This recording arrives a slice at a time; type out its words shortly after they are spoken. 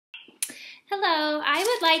Hello, I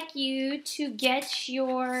would like you to get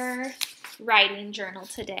your writing journal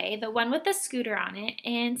today, the one with the scooter on it.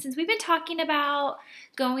 And since we've been talking about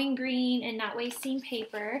going green and not wasting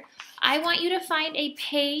paper, I want you to find a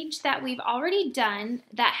page that we've already done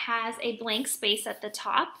that has a blank space at the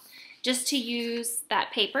top. Just to use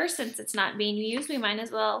that paper, since it's not being used, we might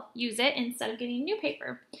as well use it instead of getting new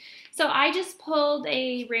paper. So I just pulled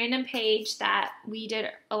a random page that we did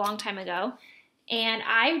a long time ago, and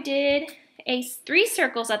I did three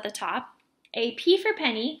circles at the top, a P for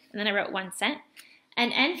penny, and then I wrote 1 cent,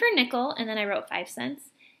 an N for nickel, and then I wrote 5 cents,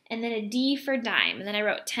 and then a D for dime, and then I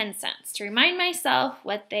wrote 10 cents to remind myself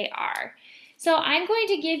what they are. So I'm going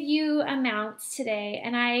to give you amounts today,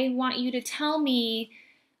 and I want you to tell me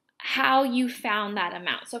how you found that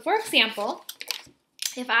amount. So for example,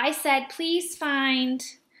 if I said, please find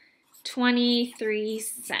 23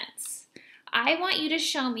 cents, I want you to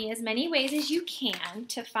show me as many ways as you can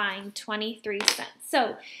to find 23 cents.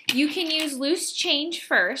 So you can use loose change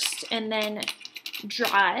first and then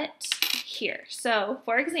draw it here. So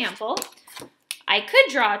for example, I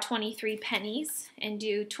could draw 23 pennies and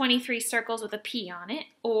do 23 circles with a P on it,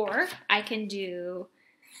 or I can do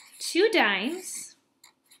 2 dimes.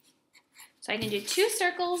 So I can do 2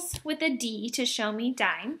 circles with a D to show me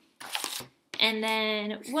dime, and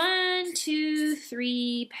then 1, 2,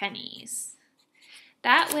 3 pennies.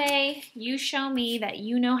 That way you show me that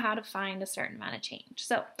you know how to find a certain amount of change.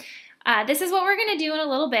 So this is what we're going to do in a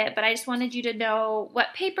little bit, but I just wanted you to know what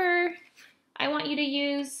paper I want you to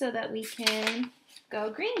use so that we can go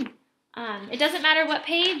green. It doesn't matter what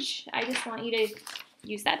page, I just want you to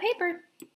use that paper.